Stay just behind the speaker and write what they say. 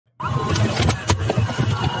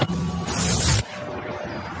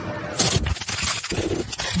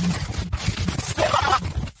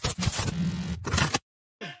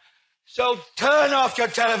So turn off your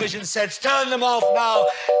television sets. Turn them off now.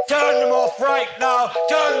 Turn them off right now.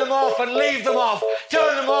 Turn them off and leave them off.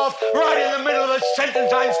 Turn them off right in the middle of the sentence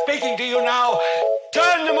I'm speaking to you now.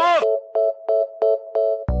 Turn them off.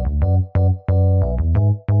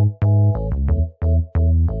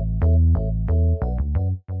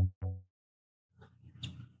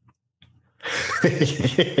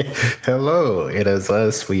 Hello, it is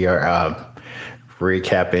us. We are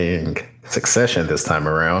recapping Succession this time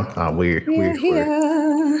around. We're going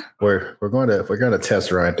to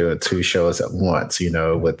test around doing two shows at once.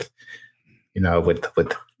 With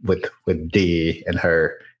Dee and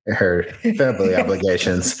her family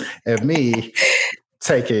obligations, and me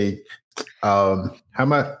taking how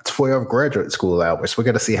about 12 graduate school hours. We're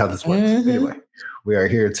going to see how this works. Anyway, we are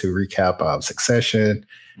here to recap Succession.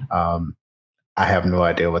 I have no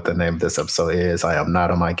idea what the name of this episode is. I am not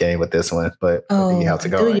on my game with this one, but how's it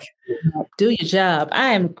going? Do your job.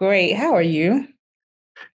 I am great. How are you?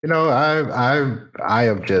 I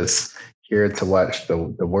am just here to watch the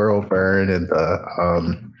world burn and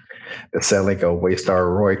the selling of Waystar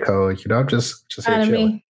Royco. I'm just here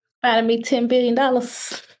chilling. Buy me $10 billion.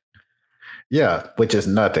 Yeah, which is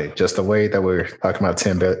nothing. Just the way that we're talking about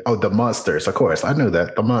 10 billion. Oh, the Munsters, of course. I knew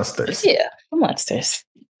that. The Munsters. Yeah, the Munsters.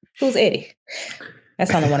 Who's Eddie?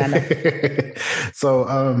 That's the only one I know.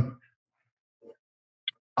 So,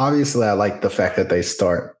 obviously, I like the fact that they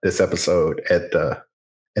start this episode at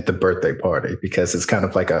the birthday party, because it's kind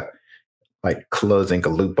of like closing a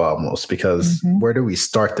loop almost. Because where do we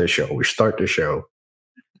start the show? We start the show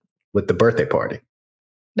with the birthday party.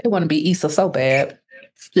 They want to be Issa so bad.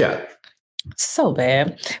 Yeah. So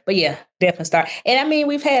bad. But yeah, definitely start. And I mean,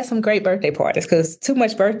 we've had some great birthday parties, because Too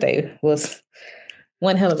Much Birthday was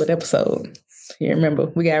one hell of an episode. You remember,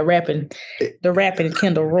 we got rapping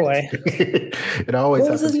Kendall Roy. It always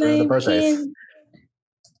happens for the birthdays.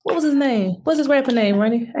 What was his name? What's his rapper name,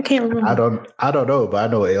 Ronnie? I can't remember. I don't know, but I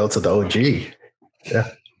know L to the OG. Yeah.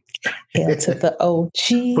 L to the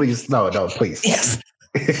OG. Please, no, please. Yes.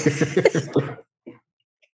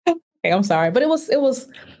 Okay, I'm sorry, but it was.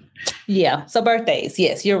 Yeah. So birthdays,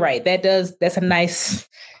 yes, you're right. That's a nice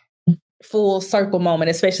full circle moment,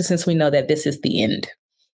 especially since we know that this is the end.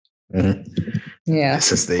 Mm-hmm. Yeah.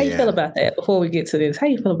 This is the How end. you feel about that before we get to this? How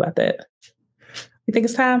you feel about that? You think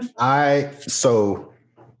it's time? So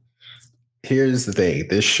here's the thing.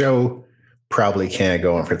 This show probably can't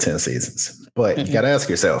go on for 10 seasons, but you got to ask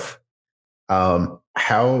yourself,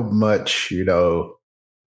 how much,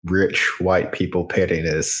 rich white people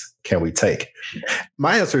pettiness can we take?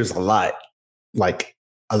 My answer is a lot, but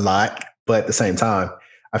at the same time,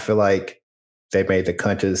 I feel like they made the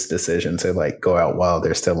conscious decision to go out while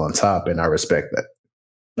they're still on top, and I respect that.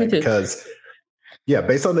 Because,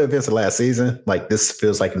 based on the events of last season, this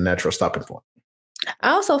feels like a natural stopping point.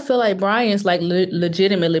 I also feel like Brian's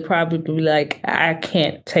legitimately probably I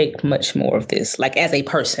can't take much more of this, as a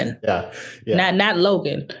person. Yeah. Not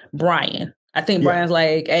Logan, Brian. I think Brian's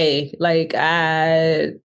hey,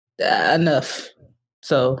 enough.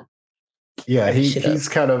 So. Yeah, he's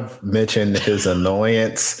kind of mentioned his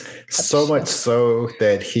annoyance, so much so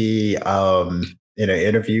that he, in an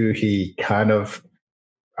interview, he kind of,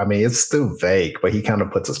 it's still vague, but he kind of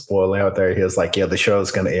puts a spoiler out there. He was like, the show's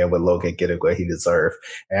going to end with Logan getting what he deserved.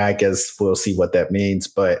 And I guess we'll see what that means.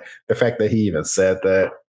 But the fact that he even said that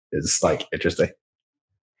is interesting.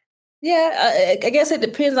 Yeah, I guess it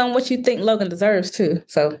depends on what you think Logan deserves too.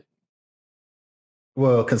 So.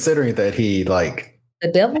 Well, considering that he the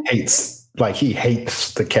devil hates. He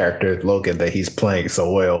hates the character Logan that he's playing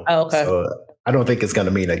so well. Oh, okay. So I don't think it's going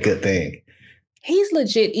to mean a good thing. He's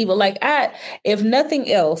legit evil. If nothing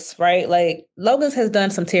else, right? Logan's has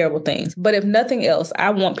done some terrible things, but if nothing else, I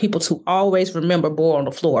want people to always remember Boy on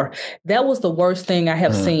the Floor. That was the worst thing I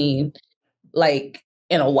have seen,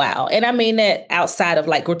 in a while. And I mean that outside of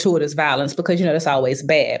gratuitous violence, because that's always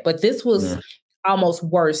bad. But this was almost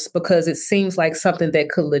worse, because it seems like something that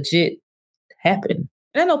could legit happen.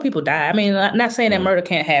 And I know people die. I'm not saying that murder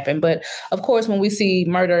can't happen, but of course, when we see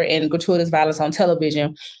murder and gratuitous violence on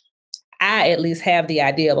television, I at least have the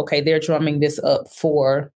idea of, okay, they're drumming this up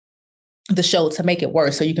for the show to make it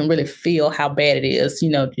worse, so you can really feel how bad it is,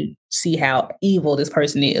 to see how evil this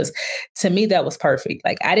person is. To me, that was perfect.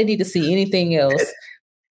 I didn't need to see anything else.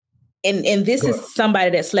 And this is somebody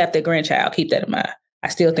that slapped their grandchild. Keep that in mind. I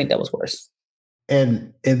still think that was worse.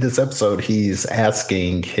 And in this episode, he's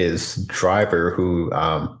asking his driver,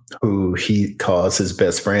 who he calls his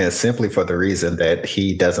best friend, simply for the reason that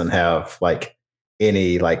he doesn't have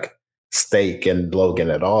any stake in Logan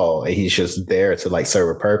at all, and he's just there to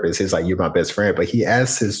serve a purpose. He's like, "You're my best friend," but he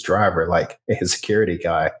asks his driver, his security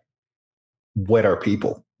guy, "What are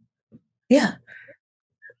people?" Yeah.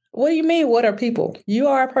 What do you mean? What are people? You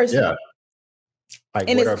are a person. Yeah. Like,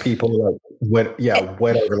 and what are people? Like, what? Yeah.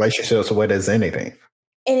 What are relationships? What is anything?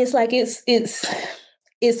 And it's like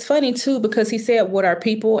it's funny too, because he said, "What are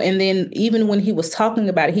people?" And then even when he was talking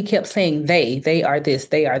about it, he kept saying they are this,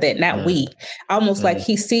 they are that, not we. Almost like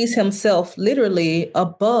he sees himself literally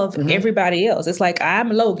above everybody else. It's like,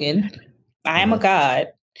 I'm Logan, I am a god,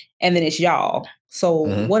 and then it's y'all.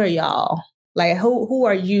 So what are y'all? Like, who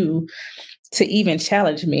are you to even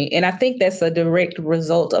challenge me? And I think that's a direct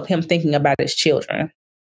result of him thinking about his children.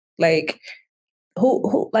 Like,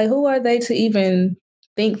 who are they to even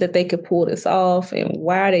think that they could pull this off, and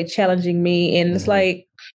why are they challenging me? And it's like,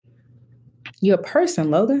 you're a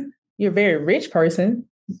person, Logan. You're a very rich person,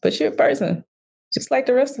 but you're a person just like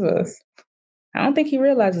the rest of us. I don't think he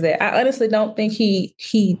realizes that. I honestly don't think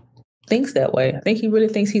he thinks that way. I think he really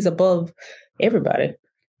thinks he's above everybody.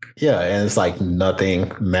 Yeah, and it's like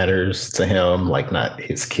nothing matters to him, like not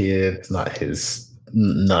his kids, not his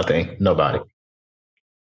nothing, nobody.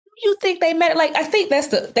 You think they matter? Like, I think that's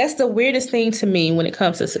the weirdest thing to me when it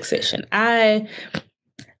comes to Succession. I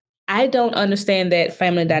don't understand that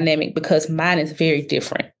family dynamic, because mine is very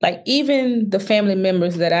different. Like, even the family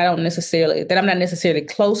members that I'm not necessarily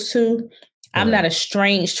close to, I'm not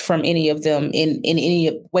estranged from any of them in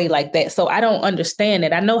any way like that. So I don't understand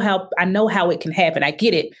it. I know how it can happen. I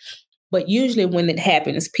get it. But usually when it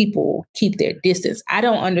happens, people keep their distance. I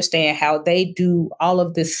don't understand how they do all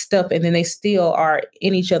of this stuff and then they still are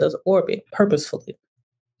in each other's orbit purposefully.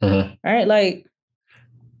 Right? Like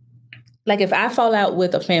if I fall out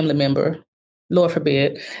with a family member, Lord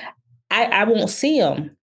forbid, I won't see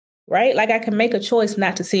them. Right? Like, I can make a choice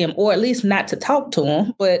not to see him, or at least not to talk to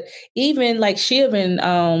him. But even like Shiv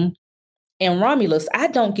and Romulus, I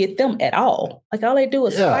don't get them at all. Like, all they do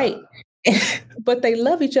is fight. But they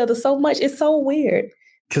love each other so much. It's so weird.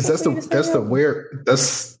 Because that's the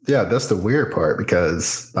weird part.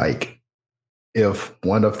 Because, like, if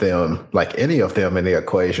one of them, like any of them in the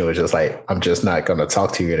equation, was just like, I'm just not going to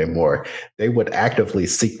talk to you anymore, they would actively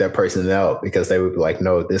seek that person out, because they would be like,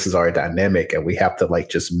 no, this is our dynamic, and we have to, like,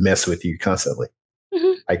 just mess with you constantly.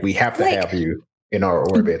 Like, we have to have you in our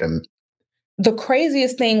orbit. And the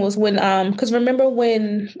craziest thing was when, because remember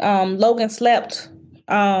when Logan slapped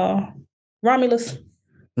Romulus,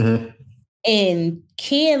 and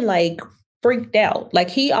Ken, like, freaked out. Like,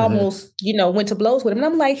 he almost, went to blows with him. And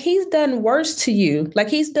I'm like, he's done worse to you. Like,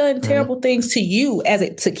 he's done terrible things to you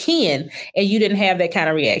to Ken, and you didn't have that kind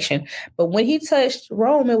of reaction. But when he touched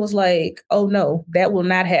Rome, it was like, oh no, that will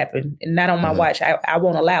not happen. And not on my watch. I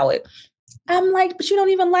won't allow it. I'm like, but you don't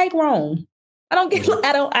even like Rome. I don't get,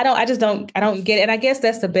 I don't get it. And I guess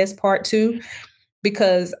that's the best part too,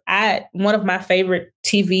 because one of my favorite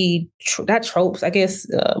TV, not tropes, I guess,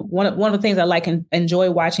 one of the things I like and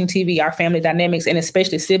enjoy watching TV are family dynamics, and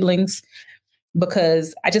especially siblings,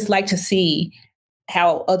 because I just like to see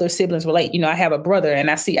how other siblings relate. I have a brother,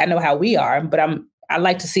 and I know how we are, but I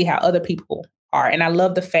like to see how other people are. And I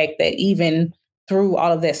love the fact that even through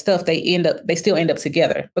all of that stuff, they still end up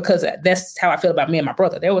together, because that's how I feel about me and my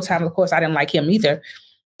brother. There were times, of course, I didn't like him either,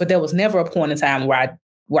 but there was never a point in time where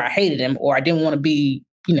I hated him, or I didn't want to be,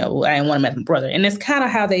 I didn't want him as my brother. And that's kind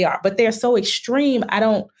of how they are, but they're so extreme. I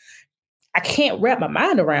can't wrap my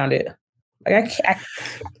mind around it. Like, I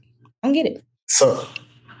don't get it. So,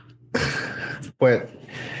 but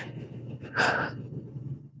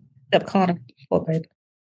Connor.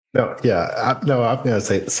 No, yeah, I'm going to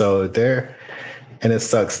say, so they're, and it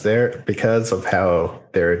sucks there, because of how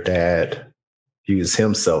their dad views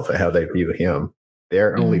himself and how they view him.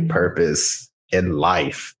 Their only purpose in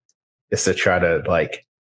life is to try to, like,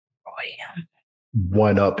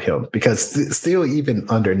 one up him, because still, even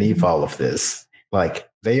underneath all of this, like,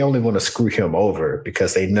 they only want to screw him over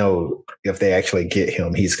because they know if they actually get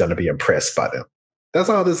him, he's going to be impressed by them. That's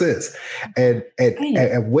all this is. And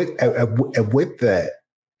with that,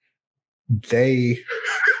 they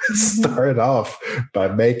start off by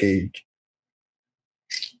making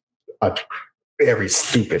a very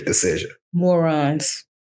stupid decision. Morons.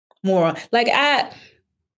 Like, I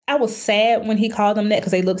was sad when he called them that,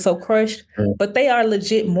 because they look so crushed, but they are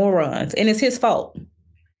legit morons, and it's his fault.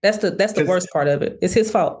 That's the worst part of it. It's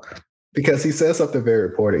his fault. Because he said something very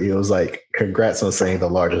important. He was like, congrats on saying the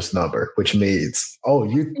largest number, which means, oh,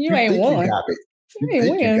 you ain't think won. you got me. You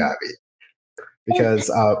think you got me. Because,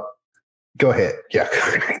 go ahead. Yeah,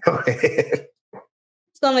 go ahead.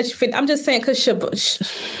 It's going to let you finish. I'm just saying, because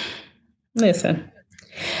listen,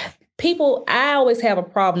 I always have a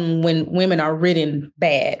problem when women are written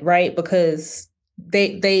bad, right? Because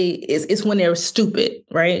it's when they're stupid,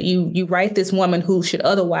 right? You write this woman who should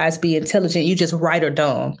otherwise be intelligent, you just write her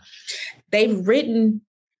dumb. they've written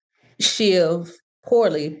Shiv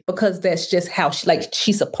poorly because that's just how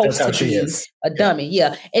she's supposed to be a dummy.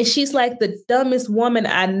 Yeah. And she's like the dumbest woman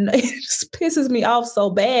I know. It just pisses me off so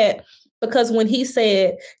bad because when he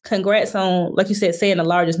said congrats on, like you said, saying the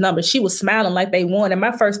largest number, she was smiling like they won. And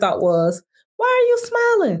my first thought was, why are you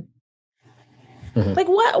smiling? Mm-hmm. Like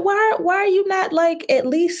why are you not like at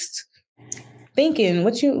least thinking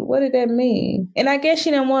what did that mean? And I guess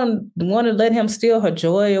she didn't want to let him steal her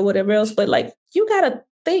joy or whatever else, but like you gotta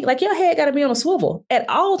think, like your head gotta be on a swivel at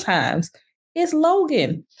all times. It's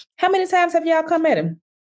Logan. How many times have y'all come at him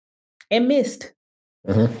and missed?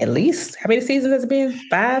 Mm-hmm. At least how many seasons has it been?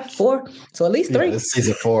 5, 4? So at least 3. This is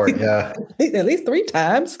season 4, yeah. At least 3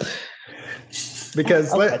 times.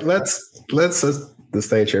 Because let's the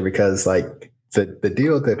stage here because like the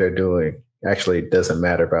deal that they're doing actually doesn't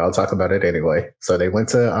matter, but I'll talk about it anyway. So they went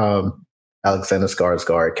to Alexander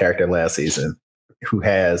Skarsgård, character last season, who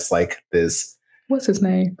has like this. What's his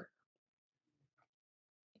name?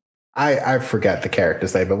 I forgot the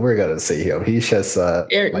character's name, but we're gonna see him. He's just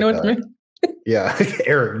Eric Northman. Yeah,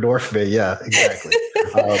 Eric Northman. Yeah, exactly.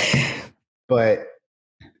 But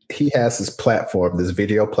he has this platform, this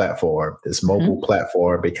video platform, this mobile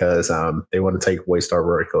platform, because they want to take Waystar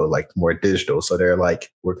Royco like more digital. So they're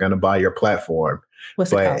like, we're going to buy your platform.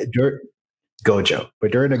 What's it called? Gojo.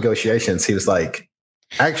 But during negotiations, he was like,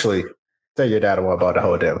 actually, tell your dad I want to buy the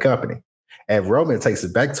whole damn company. And Roman takes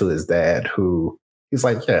it back to his dad, who he's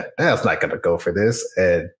like, yeah, dad's not going to go for this.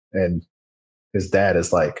 And his dad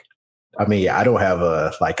is like, I mean, I don't have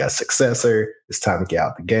a successor. It's time to get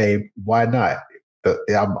out the game. Why not?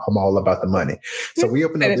 I'm all about the money. So we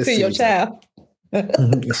opened up this season. Your child.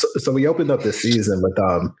 so we opened up this season with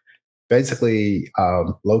basically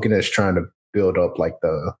Logan is trying to build up like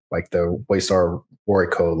the Waystar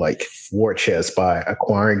Royco like war chest by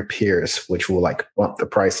acquiring Pierce, which will like bump the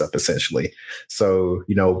price up essentially. So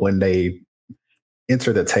when they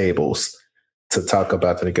enter the tables to talk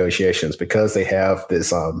about the negotiations, because they have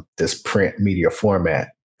this print media format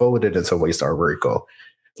folded into Waystar Royco.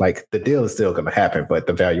 Like the deal is still going to happen, but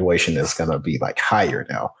the valuation is going to be like higher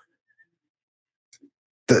now.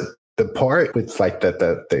 The part with like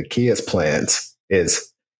the kids' plans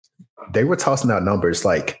is they were tossing out numbers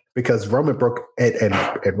like, because Roman broke and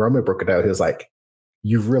Roman broke it out. He was like,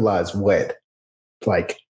 you realize what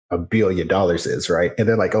like $1 billion is, right? And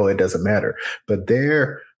they're like, oh, it doesn't matter. But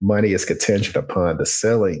their money is contingent upon the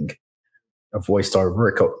selling of Waystar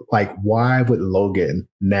Royco. Like, why would Logan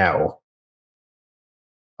now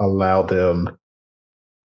allow them?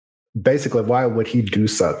 Basically, why would he do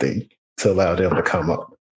something to allow them to come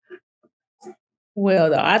up? Well,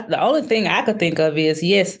 the only thing I could think of is,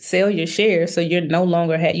 yes, sell your shares so you're no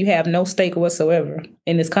longer you have no stake whatsoever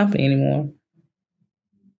in this company anymore.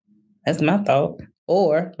 That's my thought.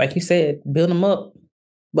 Or, like you said, build them up,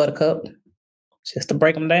 Buttercup, just to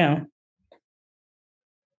break them down.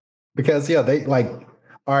 Because, yeah, they like,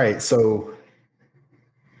 all right, so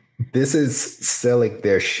this is selling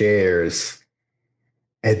their shares,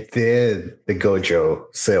 and then the Gojo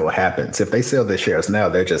sale happens. If they sell their shares now,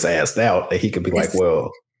 they're just asked out. That he could be like,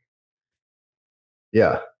 well,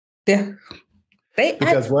 yeah. Yeah. They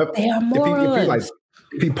are morons.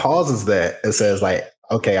 If he pauses that and says like,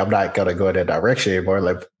 okay, I'm not going to go in that direction anymore,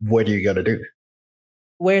 like, what are you going to do?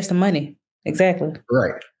 Where's the money? Exactly.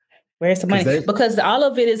 Right. Where's the money? Because all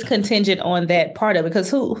of it is contingent on that part of it. Because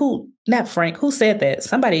who, not Frank, who said that?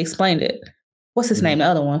 Somebody explained it. What's his name? The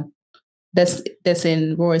other one that's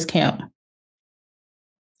in Roy's camp.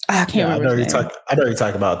 I can't remember. I know you're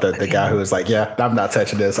talking about the guy who was like, yeah, I'm not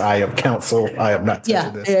touching this. I am counsel. I am not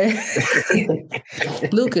touching this. Yeah.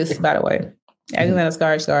 Lucas, by the way. Alexander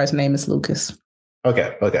Skarsgård's name is Lucas.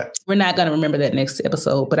 Okay. We're not going to remember that next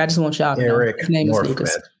episode, but I just want y'all to know his name is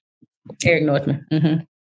Lucas. Eric Northman. Mm-hmm.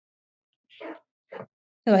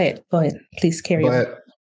 Go ahead. Please carry on.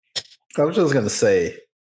 I was just going to say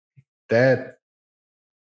that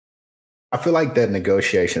I feel like that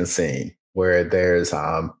negotiation scene where there's,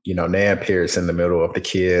 Nan Pierce in the middle of the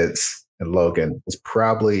kids and Logan is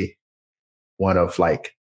probably one of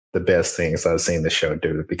like the best things I've seen the show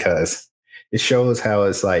do, because it shows how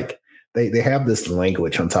it's like they have this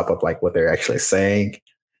language on top of like what they're actually saying.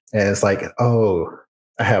 And it's like, oh,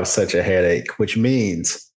 I have such a headache, which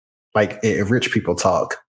means like if rich people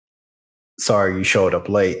talk, sorry, you showed up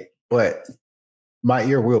late, but my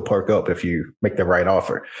ear will perk up if you make the right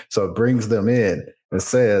offer. So it brings them in and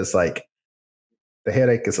says like, the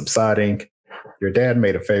headache is subsiding. Your dad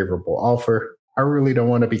made a favorable offer. I really don't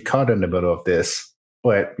want to be caught in the middle of this,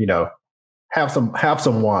 but have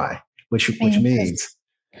some wine, which means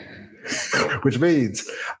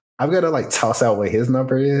I'm gonna like toss out what his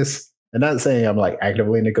number is I'm not saying I'm like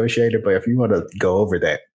actively negotiating, but if you want to go over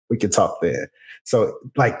that, we can talk then. So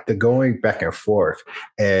like the going back and forth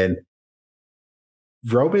and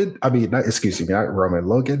not Roman,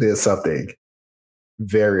 Logan did something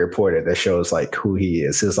very important that shows like who he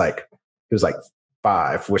is. He was like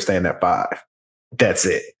 5. We're staying at 5. That's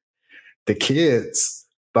it. The kids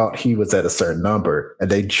thought he was at a certain number and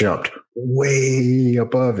they jumped way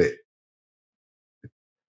above it.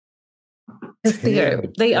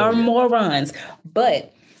 They are morons.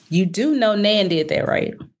 But you do know Nan did that,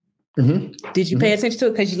 right? Mm-hmm. Did you pay attention to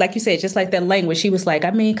it? Because, like you said, just like that language, she was like,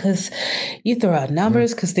 I mean, because you throw out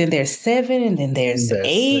numbers, because then there's 7, and then there's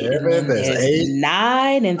 8, and then there's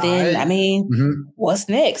 9, and then, I mean, what's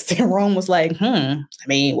next? And Rome was like, I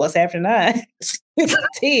mean, what's after 9?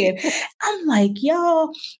 10. I'm like,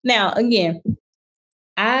 y'all. Now, again,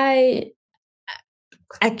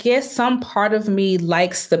 I guess some part of me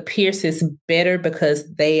likes the Pierces better because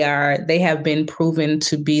they have been proven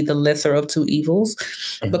to be the lesser of two evils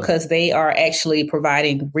because they are actually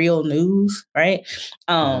providing real news, right?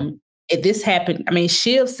 If this happened, I mean,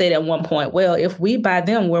 Shiv said at one point, well, if we buy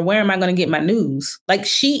them, where am I going to get my news? Like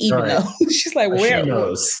she even knows. She's like, where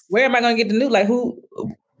am I going to get the news? Like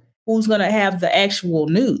who's going to have the actual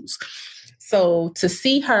news? So to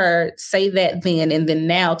see her say that then and then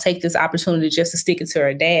now take this opportunity just to stick it to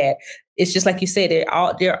her dad, it's just like you said,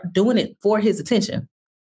 they're doing it for his attention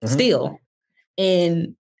still.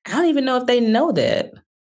 And I don't even know if they know that.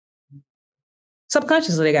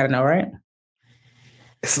 Subconsciously, they got to know, right?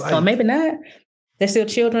 It's like, or maybe not. They're still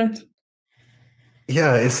children.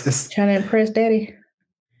 Yeah, it's trying to impress daddy.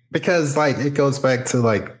 Because like it goes back to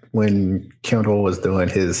like when Kendall was doing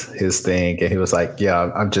his thing and he was like,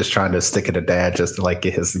 yeah, I'm just trying to stick it to dad just to like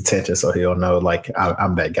get his attention so he'll know like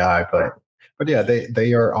I'm that guy. But yeah,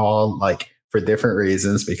 they are all like for different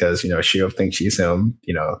reasons because, you know, she'll think she's him,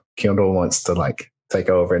 you know, Kendall wants to like take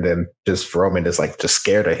over and then just Roman is like just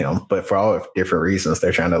scared of him. But for all different reasons,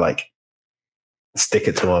 they're trying to like stick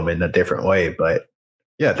it to him in a different way. But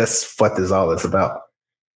yeah, that's what this all is about.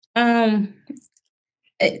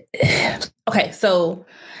 Okay, so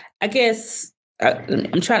I guess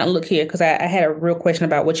I'm trying to look here because I had a real question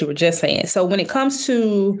about what you were just saying. So when it comes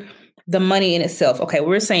to the money in itself, okay,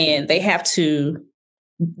 we're saying they're saying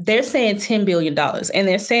 $10 billion and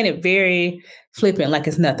they're saying it very flippant, like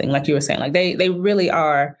it's nothing, like you were saying. Like they really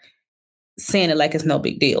are saying it like it's no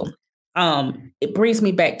big deal. It brings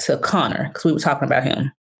me back to Connor because we were talking about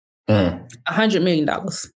him. $100 million.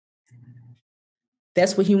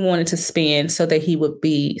 That's what he wanted to spend so that he'd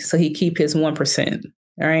keep his 1%.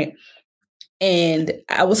 All right. And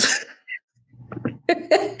I was,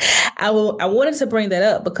 I wanted to bring that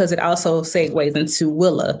up because it also segues into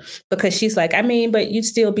Willa because she's like, I mean, but you'd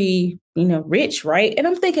still be, you know, rich, right? And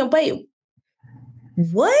I'm thinking, wait,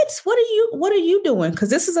 what? What are you doing? Because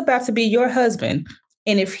this is about to be your husband.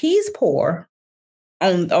 And if he's poor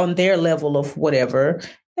on their level of whatever,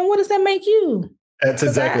 then what does that make you? That's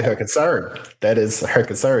exactly her concern. That is her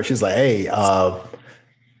concern. She's like, hey,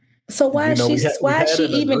 so why is she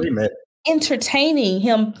even entertaining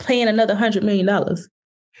him paying another $100 million?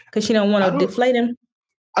 Because she don't want to deflate him.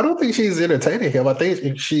 I don't think she's entertaining him. I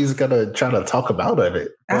think she's gonna try to talk about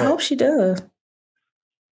it. I hope she does.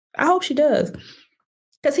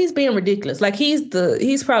 Because he's being ridiculous. Like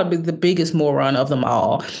he's probably the biggest moron of them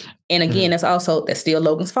all. And again, that's still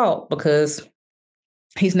Logan's fault because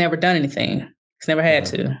he's never done anything. He's never had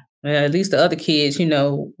to. At least the other kids, you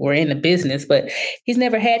know, were in the business, but he's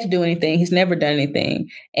never had to do anything. He's never done anything.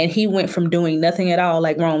 And he went from doing nothing at all,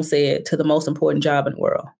 like Rome said, to the most important job in the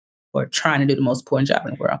world or trying to do the most important job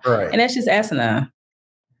in the world. Right. And that's just asinine.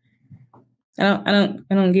 I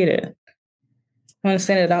don't get it. I don't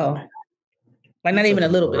understand it at all. Like not even a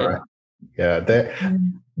little bit. Yeah.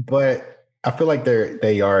 But I feel like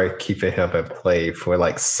they are keeping him in play for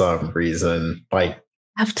like some reason. Like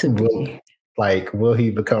have to be. Like, will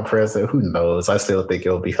he become president? Who knows? I still think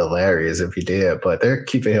it'll be hilarious if he did, but they're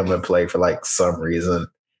keeping him in play for like some reason.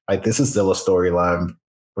 Like, this is still a storyline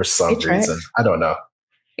for some reason. I don't know.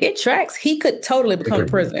 It tracks. He could totally become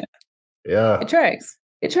president. Yeah. It tracks.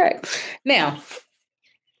 Now,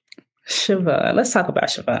 Siobhan, let's talk about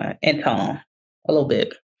Siobhan and Tom a little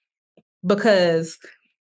bit. Because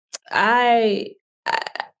I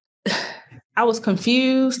was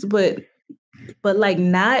confused, but like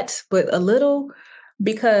not, but a little,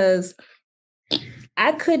 because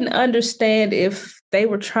I couldn't understand if they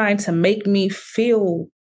were trying to make me feel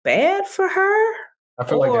bad for her. I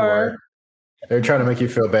feel like they were. They're trying to make you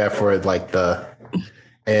feel bad for like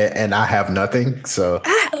and I have nothing. So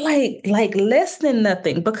I like less than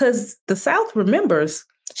nothing because the South remembers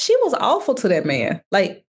she was awful to that man.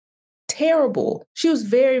 Like terrible. She was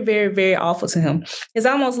very, very, very awful to him. It's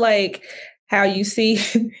almost like how you see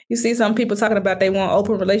some people talking about they want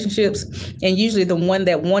open relationships, and usually the one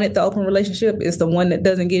that wanted the open relationship is the one that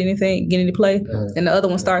doesn't get any play, and the other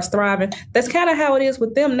one starts thriving. That's kind of how it is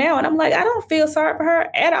with them now. And I'm like, I don't feel sorry for her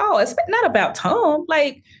at all. It's not about Tom.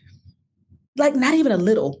 Like not even a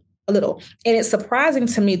little. And it's surprising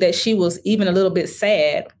to me that she was even a little bit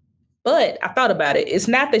sad. But I thought about it. It's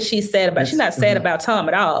not that she's not sad about Tom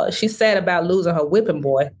at all. She's sad about losing her whipping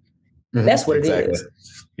boy. That's what it is.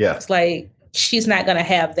 Yeah. It's like, she's not going to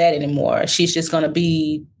have that anymore. She's just going to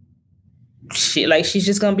be she's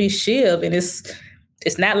just going to be Shiv. And it's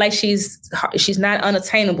not like she's not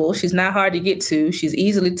unattainable. She's not hard to get to. She's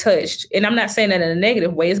easily touched. And I'm not saying that in a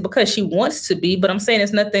negative way. It's because she wants to be, but I'm saying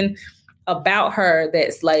it's nothing about her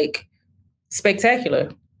that's like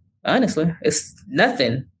spectacular. Honestly, it's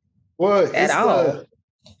nothing. Well, at all.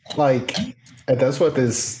 And that's what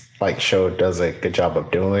this show does a good job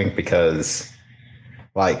of doing, because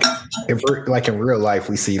in real life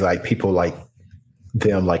we see people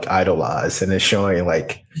them idolize, and it's showing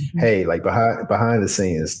hey, behind the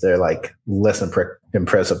scenes they're less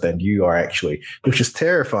impressive than you are actually, which is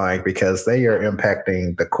terrifying because they are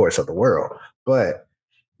impacting the course of the world. But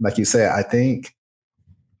like you said, I think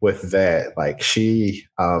with that, she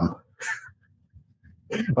I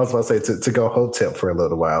was about to say to go hotep for a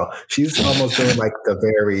little while. She's almost doing the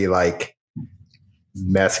very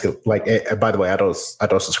masculine. By the way, I don't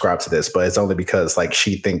subscribe to this, but it's only because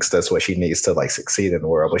she thinks that's what she needs to succeed in the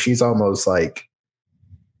world. But she's almost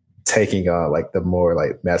taking on the more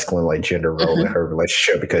masculine gender role in her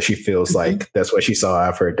relationship, because she feels that's what she saw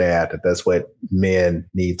out of her dad, that that's what men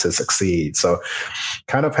need to succeed. So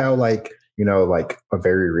kind of how a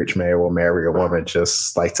very rich man will marry a woman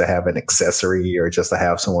just to have an accessory, or just to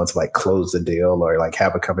have someone to close the deal, or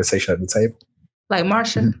have a conversation at the table. Like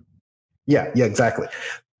Marcia. Mm-hmm. Yeah, exactly.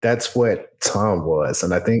 That's what Tom was.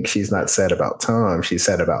 And I think she's not sad about Tom. She's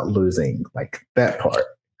sad about losing that part.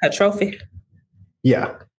 A trophy.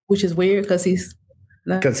 Yeah. Which is weird because he's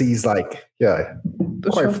he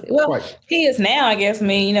is now, I guess. I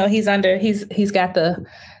mean, he's got the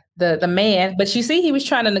man, but you see, he was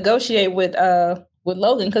trying to negotiate with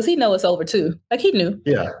Logan because he knows it's over too. He knew.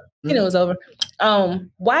 Yeah. He knew it was over.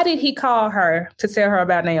 Why did he call her to tell her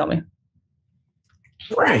about Naomi?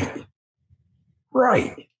 Right.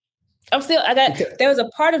 There was a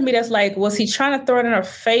part of me that's was he trying to throw it in her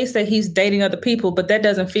face that he's dating other people, but that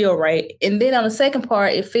doesn't feel right. And then on the second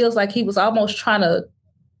part, it feels like he was almost trying to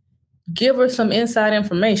give her some inside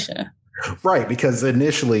information. Right, because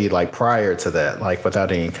initially, prior to that,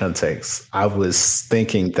 without any context, I was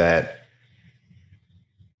thinking that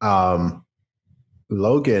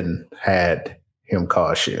Logan had him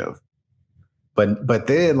call Shiv. But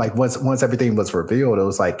then once everything was revealed, it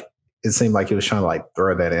was it seemed like he was trying to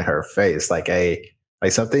throw that in her face, hey,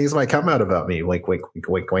 some things might come out about me, wink, wink, wink,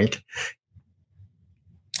 wink, wink.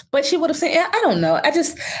 But she would have said, I don't know. I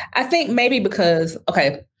think maybe because,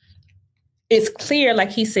 okay, it's clear, like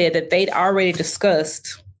he said, that they'd already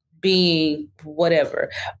discussed being whatever.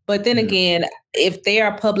 But then again, if they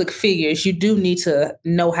are public figures, you do need to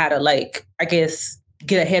know how to I guess,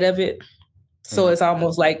 get ahead of it. So it's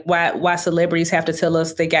almost why celebrities have to tell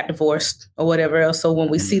us they got divorced or whatever else. So when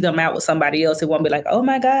we see them out with somebody else, it won't be oh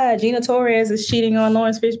my God, Gina Torres is cheating on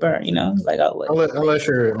Lawrence Fishburne. Unless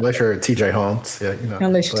you're TJ Holmes, yeah,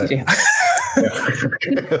 Unless you're TJ.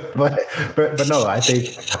 but no, I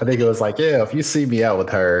think it was if you see me out with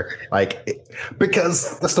her,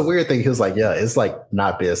 because that's the weird thing. He was it's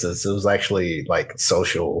not business. It was actually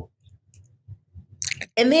social.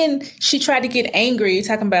 And then she tried to get angry,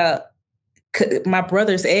 talking about my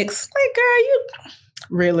brother's ex. Girl, you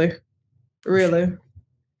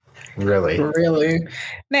really.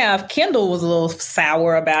 Now, if Kendall was a little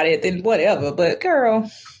sour about it, then whatever. But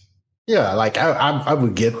girl, yeah, I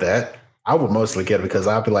would get that. I would mostly get it because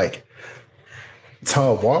I'd be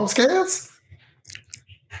Tom Walls cats?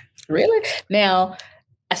 Really? Now,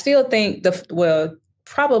 I still think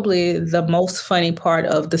probably the most funny part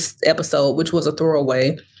of this episode, which was a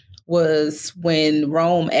throwaway, was when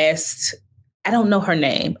Rome asked, I don't know her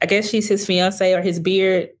name. I guess she's his fiance or his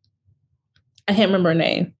beard. I can't remember her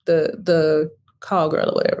name. The call girl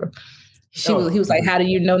or whatever. He was like, how do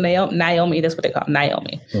you know Naomi? That's what they call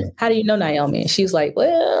Naomi. How do you know Naomi? And she's like,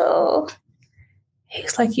 well,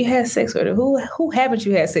 he's like, you had sex with her. Who haven't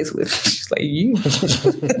you had sex with? She's like, you.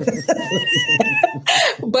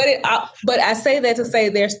 But I say that to say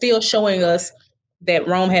they're still showing us that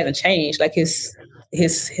Rome hasn't changed.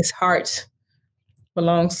 His heart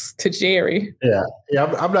belongs to Jerry. Yeah.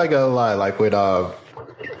 I'm not gonna lie.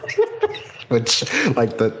 Which,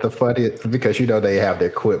 like the funniest, because they have their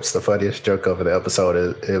quips. The funniest joke of the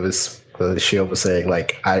episode it was Shield was saying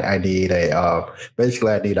like, I need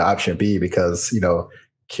basically I need an option B because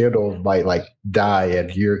Kendall might like die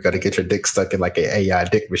and you're gonna get your dick stuck in like an AI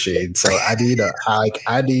dick machine. So I need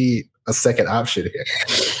a second option here.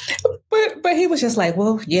 But he was just like,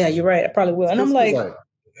 well, yeah, you're right. I probably will. And I'm like,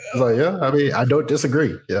 yeah, I mean, I don't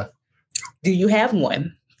disagree. Yeah. Do you have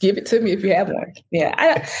one? Give it to me if you have one.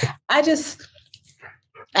 Yeah.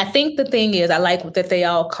 I think the thing is, I like that they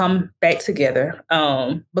all come back together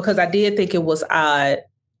because I did think it was odd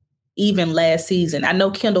even last season. I know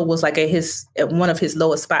Kendall was like at one of his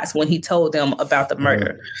lowest spots when he told them about the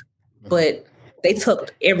murder, but they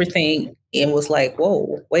took everything and was like,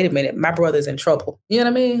 whoa, wait a minute, my brother's in trouble. You know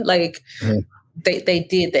what I mean? Like they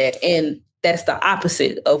did that. And that's the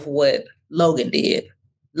opposite of what Logan did.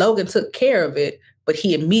 Logan took care of it, but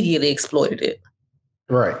he immediately exploited it.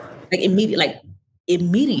 Right. Immediately.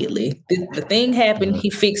 The thing happened, he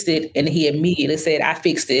fixed it, and he immediately said, I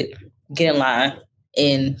fixed it, get in line.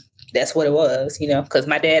 And that's what it was, because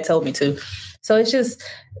my dad told me to. So it's just,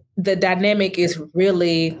 the dynamic is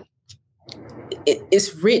really,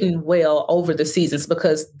 it's written well over the seasons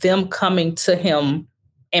because them coming to him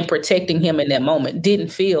and protecting him in that moment didn't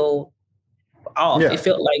feel off. Yeah. It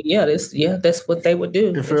felt like, that's what they would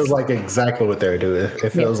do. It feels like exactly what they're doing.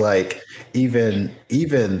 It feels like even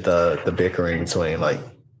the bickering between like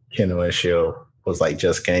Kendall and Shield was like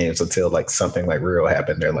just games until like something like real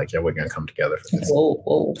happened. They're like, yeah, we're gonna come together for this.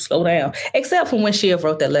 Whoa, slow down. Except for when Shield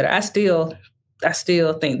wrote that letter. I still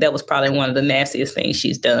think that was probably one of the nastiest things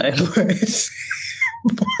she's done.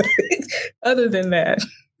 But other than that,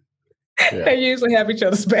 they usually have each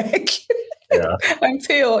other's back. Yeah.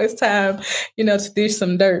 Until it's time, to dish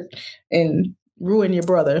some dirt and ruin your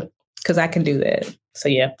brother, because I can do that. So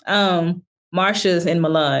yeah. Marsha's in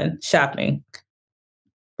Milan shopping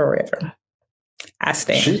forever. I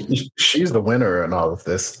stand. She's the winner in all of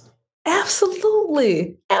this.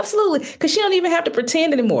 Absolutely. Because she don't even have to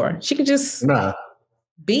pretend anymore. She can just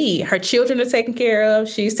be. Her children are taken care of.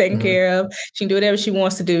 She's taken care of. She can do whatever she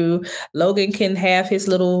wants to do. Logan can have his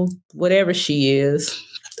little whatever she is.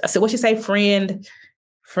 I said, what she say? Friend,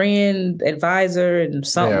 advisor, and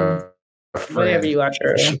something. Yeah, whatever you are,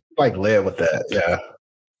 girl. She like led with that. Yeah.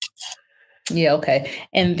 Yeah. Okay.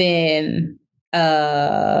 And then,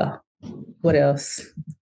 what else?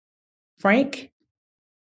 Frank?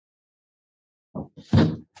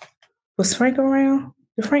 Was Frank around?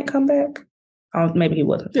 Did Frank come back? Oh, maybe he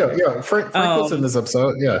wasn't. Yeah. Frank was in this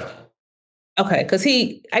episode. Yeah. Okay, because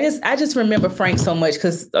I just remember Frank so much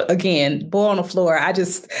because again, boy on the floor. It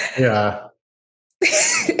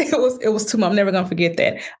was too much. I'm never gonna forget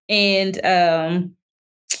that. And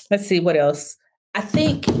let's see what else. I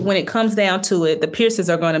think when it comes down to it, the Pierces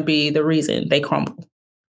are going to be the reason they crumble.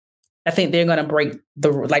 I think they're going to break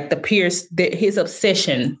the Pierce, his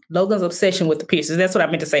obsession, Logan's obsession with the Pierces. That's what I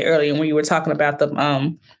meant to say earlier when you were talking about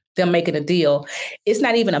them making a deal. It's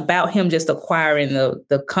not even about him just acquiring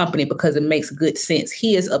the company because it makes good sense.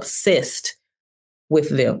 He is obsessed with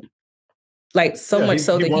them, like much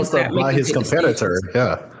so that wants to buy his competitor.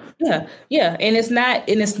 Yeah, and it's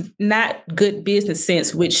not good business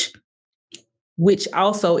sense, which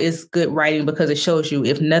also is good writing because it shows you,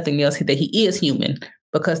 if nothing else, that he is human,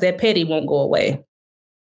 because that petty won't go away.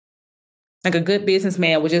 Like a good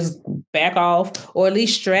businessman would just back off or at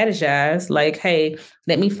least strategize like, hey,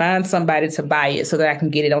 let me find somebody to buy it so that I can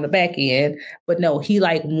get it on the back end. But no, he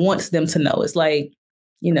like wants them to know. It's like,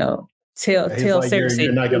 tell like, Cersei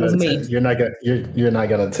you're not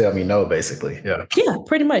gonna tell me no, basically. Yeah. Yeah,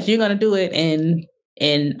 pretty much. You're gonna do it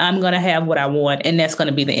and I'm gonna have what I want, and that's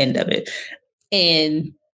gonna be the end of it.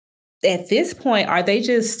 And at this point, are they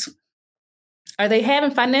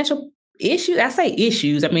having financial issues? I say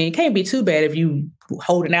issues. I mean, it can't be too bad if you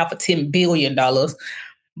holding out for $10 billion.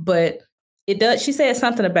 But it does. She said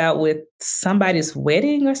something about with somebody's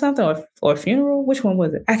wedding or something, or funeral. Which one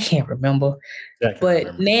was it? I can't remember.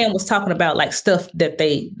 But Nan was talking about like stuff that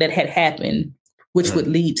had happened, which would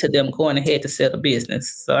lead to them going ahead to sell the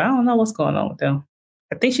business. So I don't know what's going on with them.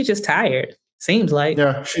 I think she's just tired. Seems like.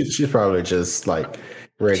 Yeah, she's probably just like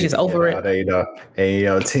ready. She's over it. 10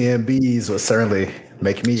 Bs would certainly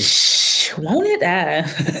make me. Won't it?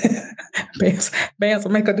 Bands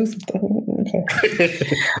will make her do something. Okay.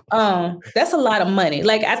 That's a lot of money.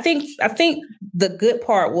 Like I think the good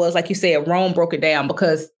part was, like you said, Rome broke it down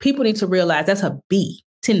because people need to realize that's a B.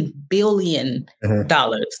 $10 billion,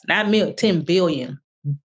 not million, $10 billion.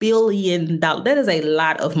 That is a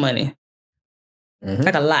lot of money.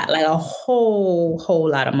 Like a lot, like a whole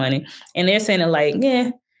lot of money. And they're saying it like,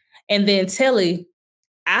 yeah. And then Telly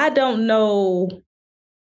I don't know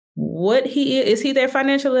what he is. Is he their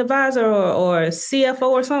financial advisor or CFO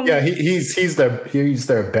or something? Yeah, he's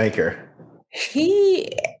their banker.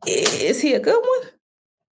 Is he a good one?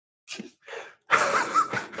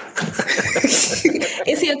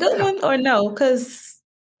 Is he a good one or no? Because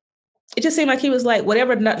it just seemed like he was like,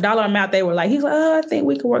 whatever dollar amount they were like, he's like, oh, I think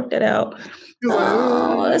we can work that out.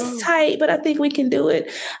 Oh, it's tight, but I think we can do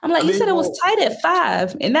it. I'm like, you said it was tight at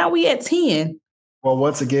 5, and now we at 10. Well,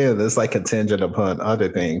 once again, it's like contingent upon other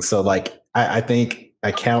things. So, like, I think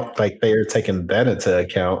they're taking that into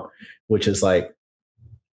account, which is like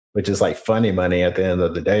funny money at the end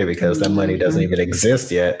of the day, because that money doesn't even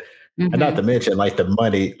exist yet. And not to mention, like, the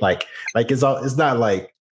money, like it's not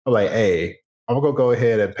like, I'm like, hey, I'm gonna go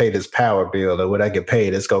ahead and pay this power bill, and when I get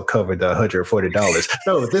paid, it's gonna cover the $140.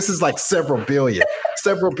 No, this is like several billion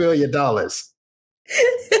dollars.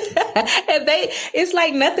 And it's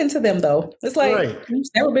like nothing to them though. It's like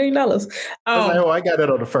several $1 billion. It's like, oh, I got it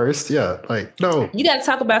on the first. Yeah, like, no. You got to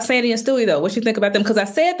talk about Sandy and Stewie though. What you think about them? Because I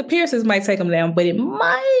said the Pearsons might take them down, but it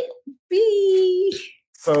might be.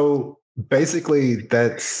 So basically,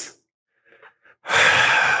 that's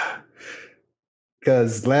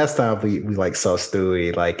because last time we like saw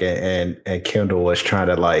Stewie, like, and Kendall was trying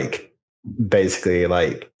to like basically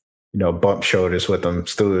like, you know, bump shoulders with him.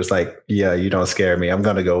 Stewie was like, yeah, you don't scare me. I'm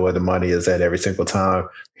gonna go where the money is at every single time.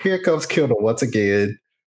 Here comes Kendall once again.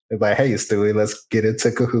 It's like, hey, Stewie, let's get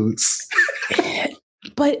into cahoots.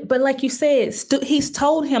 But like you said, he's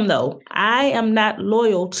told him though, I am not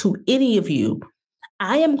loyal to any of you.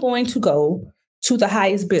 I am going to go to the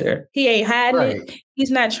highest bidder. He ain't hiding it.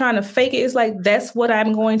 He's not trying to fake it. It's like, that's what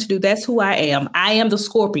I'm going to do. That's who I am. I am the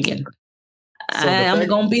Scorpion. So I'm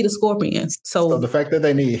going to be the Scorpion. So the fact that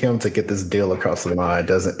they need him to get this deal across the line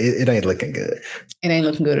it ain't looking good. It ain't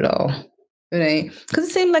looking good at all. It ain't. Because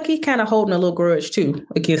it seemed like he's kind of holding a little grudge too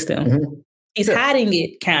against them. Mm-hmm. He's hiding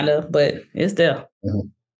it kind of, but it's there. Mm-hmm.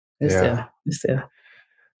 It's there.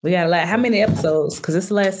 We got a lot. How many episodes? Because it's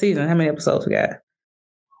the last season. How many episodes we got?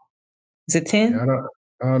 Is it 10? I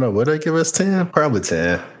don't know. Would they give us 10? Probably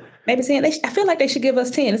 10. Maybe 10. I feel like they should give us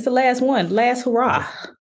 10. It's the last one. Last hurrah.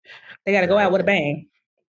 They got to go out with a bang.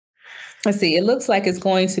 Let's see. It looks like it's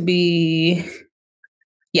going to be,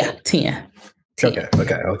 10. Okay.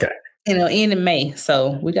 And it'll end in May.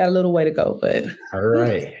 So we got a little way to go. But all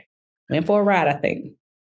right. In for a ride, I think.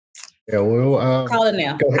 Yeah, we'll call it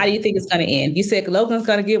now. How do you think it's going to end? You said Logan's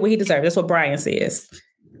going to get what he deserves. That's what Brian says.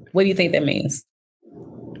 What do you think that means?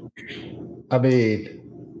 I mean,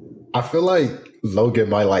 I feel like Logan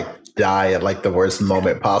might like die at like the worst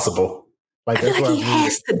moment possible. Like, I feel like he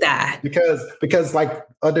has to die because like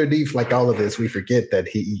underneath like all of this, we forget that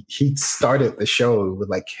he started the show with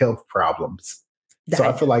like health problems. So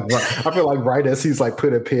I feel like right as he's like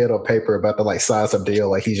putting pen on paper about to like sign some deal,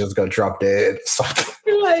 like he's just gonna drop dead. So.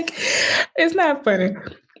 Like, it's not funny,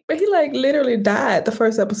 but he like literally died the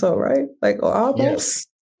first episode, right? Like, or almost. Yes.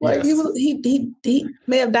 Like he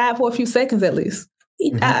may have died for a few seconds at least. He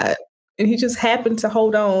died, and he just happened to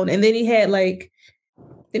hold on. And then he had like,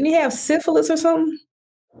 didn't he have syphilis or something?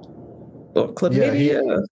 Or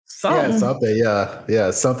chlamydia? Something. Yeah, something.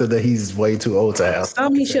 Yeah, something that he's way too old to have.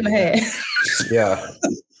 Something he shouldn't have had. Yeah.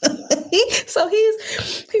 So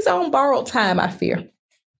he's on borrowed time, I fear.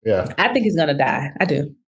 Yeah. I think he's gonna die. I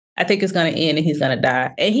do. I think it's going to end and he's going to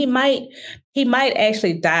die. And he might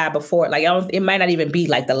actually die before, like, it might not even be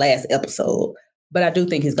like the last episode, but I do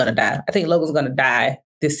think he's going to die. I think Logan's going to die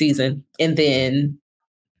this season. And then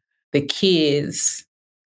the kids,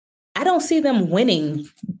 I don't see them winning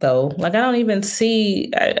though. Like, I don't even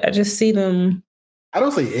see, I just see them. I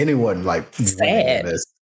don't see anyone like sad.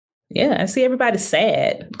 Yeah, I see everybody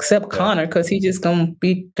sad except Connor, because he's just going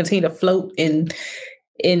to continue to float in,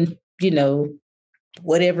 you know,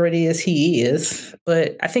 whatever it is he is.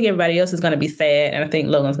 But I think everybody else is going to be sad, and I think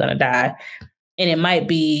Logan's going to die. And it might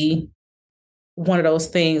be one of those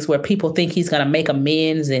things where people think he's going to make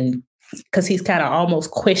amends, and because he's kind of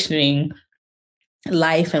almost questioning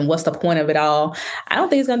life and what's the point of it all. I don't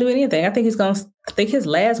think he's going to do anything. I think his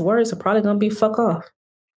last words are probably going to be "fuck off."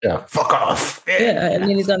 Yeah, fuck off. Yeah, and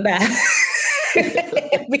then he's going to die.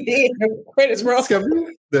 Credits roll.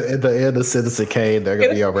 At the end of Citizen Kane, they're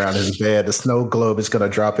gonna be around his bed. The snow globe is gonna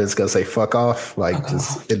drop. It's gonna say "fuck off," like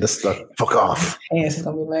just in the stuff. Fuck off. And it's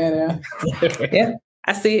gonna be laying there. Yeah,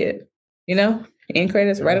 I see it. You know, end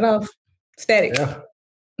credits. Write it off. Static. Yeah.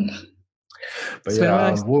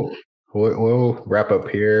 But we'll wrap up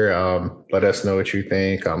here. Let us know what you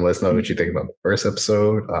think. Let us know what you think about the first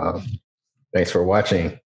episode. Thanks for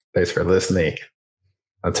watching. Thanks for listening.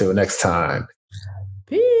 Until next time.